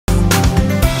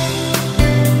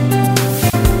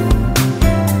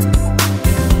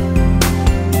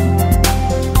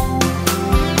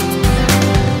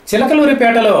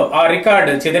చిలకలూరిపేటలో ఆ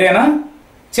రికార్డు చెదిరేనా?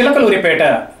 చిలకలూరిపేట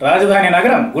రాజధాని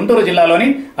నగరం గుంటూరు జిల్లాలోని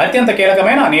అత్యంత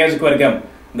కీలకమైన నియోజకవర్గం.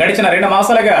 గడిచిన 2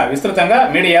 మాసాలుగా విస్తృతంగా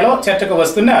మీడియాలో చర్చకు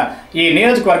వస్తున్న ఈ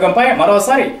నియోజకవర్గంపై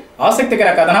మరోసారి ఆసక్తికర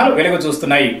కథనాలు వెలుగు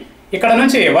చూస్తున్నాయి. ఇక్కడ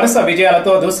నుంచి వరుస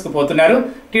విజయాలతో దూసుకుపోతున్నారు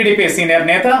టీడీపీ సీనియర్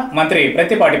నేత మంత్రి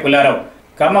ప్రతిపాటి పుల్లారావు.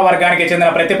 కమ్మ వర్గానికి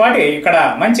చెందిన ప్రతిపాటి ఇక్కడ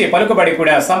మంచి పలుకుబడి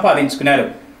కూడా సంపాదించుకున్నారు.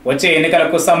 వచ్చే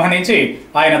ఎన్నికలకు సంబంధించి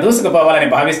ఆయన దూసుకుపోవాలని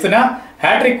భావిస్తున్నా,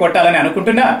 హ్యాట్రిక్ కొట్టాలని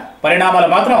అనుకుంటున్నా పరిణామాలు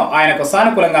మాత్రం ఆయనకు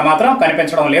సానుకూలంగా మాత్రం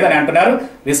కనిపించడం లేదని అంటున్నారు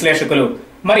విశ్లేషకులు.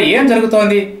 మరి ఏం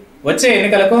జరుగుతోంది? వచ్చే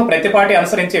ఎన్నికలకు ప్రతిపాటి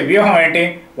అనుసరించే వ్యూహం ఏంటి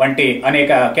వంటి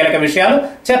అనేక కీలక విషయాలు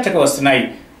చర్చకు వస్తున్నాయి.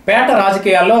 పేట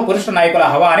రాజకీయాల్లో పురుష నాయకుల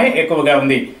హవానే ఎక్కువగా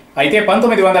ఉంది. అయితే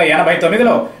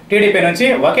 1989లో టీడీపీ నుంచి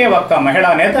ఒకే ఒక్క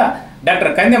మహిళా నేత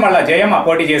డాక్టర్ కందిమళ్ల జయమ్మ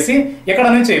పోటీ చేసి ఇక్కడ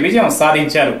నుంచి విజయం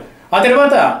సాధించారు. ఆ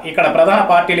తర్వాత ఇక్కడ ప్రధాన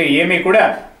పార్టీలు ఏమీ కూడా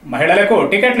మహిళలకు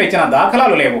టికెట్లు ఇచ్చిన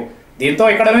దాఖలాలు లేవు. దీంతో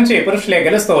ఇక్కడ నుంచి పురుషులే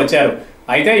గెలుస్తూ వచ్చారు.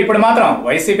 అయితే ఇప్పుడు మాత్రం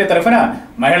వైసీపీ తరఫున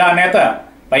మహిళా నేత,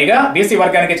 పైగా బీసీ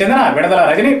వర్గానికి చెందిన విడదల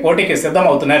రజని పోటీకి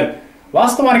సిద్ధమవుతున్నారు.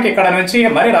 వాస్తవానికి ఇక్కడ నుంచి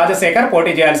మరి రాజశేఖర్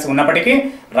పోటీ చేయాల్సి ఉన్నప్పటికీ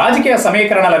రాజకీయ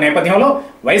సమీకరణల నేపథ్యంలో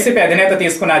వైసీపీ అధినేత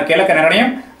తీసుకున్న కీలక నిర్ణయం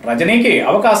రజనీకి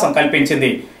అవకాశం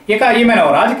కల్పించింది. ఇక ఈమెను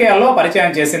రాజకీయాల్లో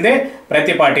పరిచయం చేసిందే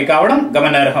ప్రతిపాటి కావడం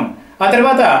గమనార్హం. ఆ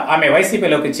తర్వాత ఆమె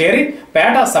వైసీపీలోకి చేరి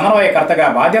పేట సమన్వయకర్తగా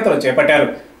బాధ్యతలు చేపట్టారు.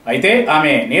 అయితే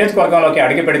ఆమె నియోజకవర్గంలోకి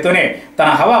అడుగు పెడుతూనే తన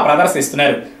హవా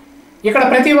ప్రదర్శిస్తున్నారు. ఇక్కడ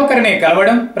ప్రతి ఒక్కరిని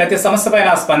కలవడం, ప్రతి సమస్యపైన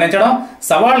స్పందించడం,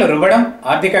 సవాళ్లు రువ్వడం,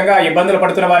 ఆర్థికంగా ఇబ్బందులు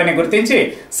పడుతున్న వారిని గుర్తించి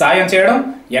సాయం చేయడం,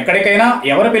 ఎక్కడికైనా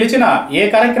ఎవరు పిలిచినా ఏ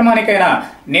కార్యక్రమానికైనా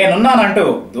నేనున్నానంటూ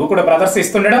దూకుడు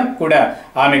ప్రదర్శిస్తుండడం కూడా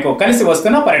ఆమెకు కలిసి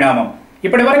వస్తున్న పరిణామం.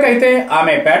 ఇప్పటి వరకు అయితే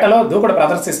ఆమె పేటలో దూకుడు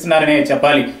ప్రదర్శిస్తున్నారనే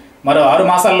చెప్పాలి. మరో 6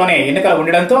 మాసాల్లోనే ఎన్నికలు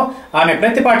ఉండడంతో ఆమె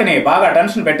ప్రతిపాటిని బాగా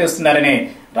టెన్షన్ పెట్టిస్తున్నారని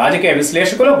రాజకీయ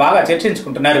విశ్లేషకులు బాగా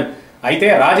చర్చించుకుంటున్నారు. అయితే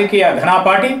రాజకీయ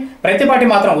ఘనాపాటి ప్రతిపాటి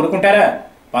మాత్రం ఊరుకుంటారా?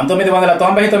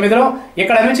 1999లో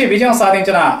ఇక్కడ నుంచి విజయం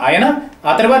సాధించిన ఆయన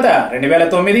ఆ తర్వాత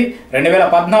 2009,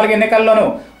 2014 ఎన్నికల్లోనూ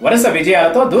వరుస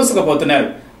విజయాలతో దూసుకుపోతున్నారు.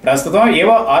 ప్రస్తుతం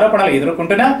ఏవో ఆరోపణలు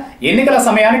ఎదుర్కొంటున్నా ఎన్నికల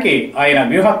సమయానికి ఆయన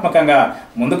వ్యూహాత్మకంగా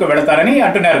ముందుకు వెళతారని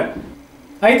అంటున్నారు.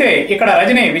 అయితే ఇక్కడ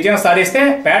రజని విజయం సాధిస్తే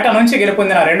పేట నుంచి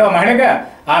గెలుపొందిన 2వ మహిళగా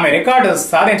ఆమె రికార్డు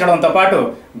సాధించడంతో పాటు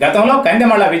గతంలో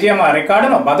కందిమళ్ల విజయం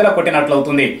రికార్డును బద్దలు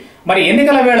కొట్టినట్లవుతుంది. మరి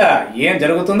ఎన్నికల వేళ ఏం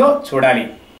జరుగుతుందో చూడాలి.